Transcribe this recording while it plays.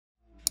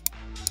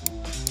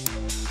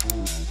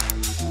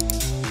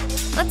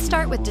Let's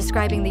start with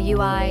describing the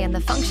UI and the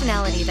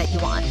functionality that you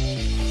want.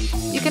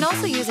 You can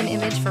also use an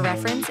image for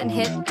reference and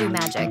hit Do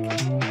Magic.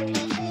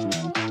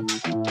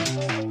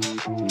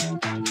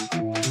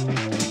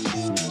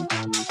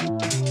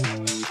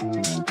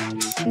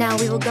 Now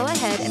we will go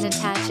ahead and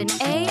attach an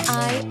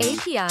AI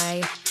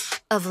API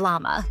of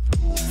Llama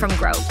from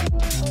Grok.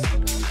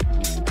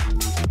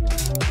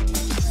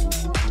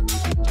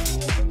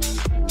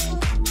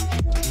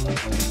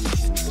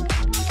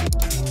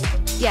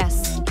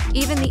 Yes,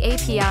 even the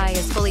API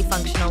is fully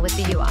functional with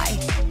the UI.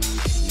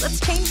 Let's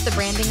change the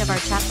branding of our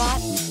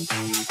chatbot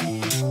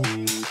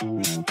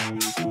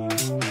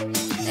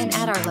and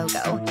add our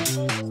logo.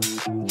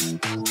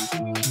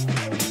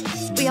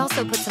 We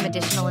also put some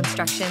additional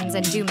instructions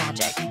and Do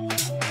Magic.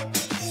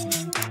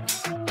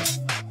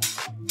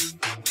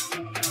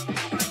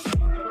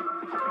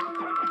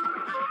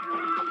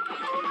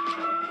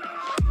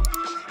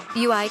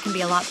 UI can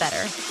be a lot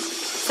better,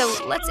 so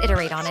let's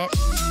iterate on it.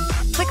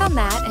 Click on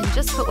that and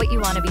just put what you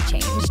want to be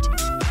changed.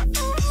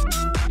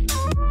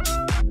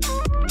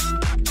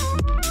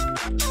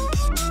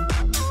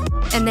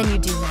 And then you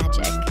do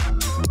magic.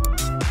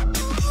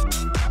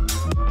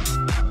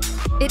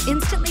 It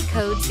instantly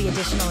codes the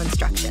additional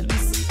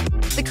instructions.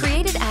 The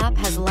created app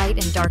has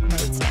light and dark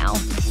modes now.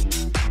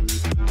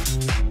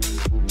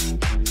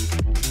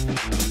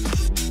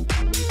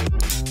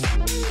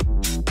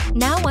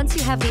 Now, once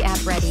you have the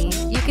app ready,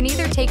 you can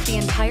either take the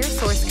entire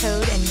source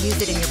code and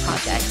use it in your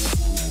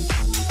projects.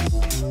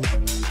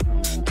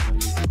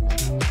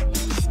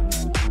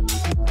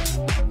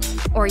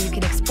 Or you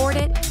can export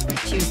it,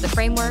 choose the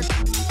framework,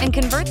 and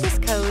convert this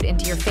code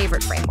into your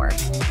favorite framework.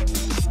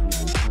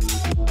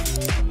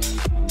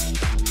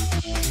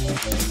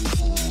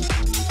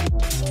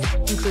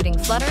 Including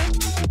Flutter,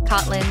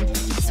 Kotlin,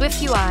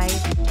 SwiftUI,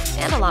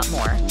 and a lot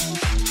more.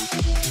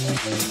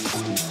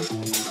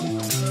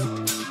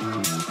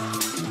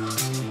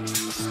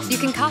 You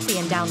can copy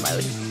and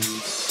download.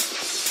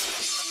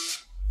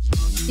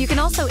 You can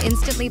also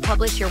instantly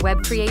publish your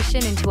web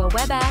creation into a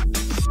web app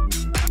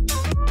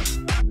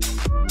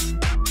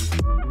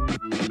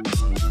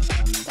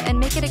and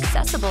make it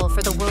accessible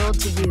for the world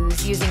to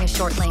use using a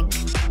short link.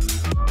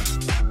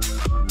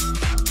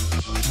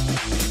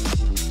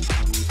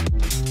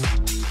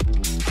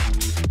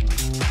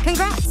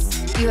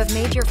 Congrats! You have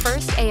made your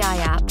first AI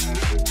app.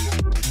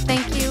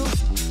 Thank you.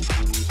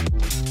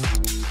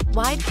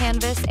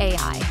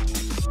 Widecanvas.ai.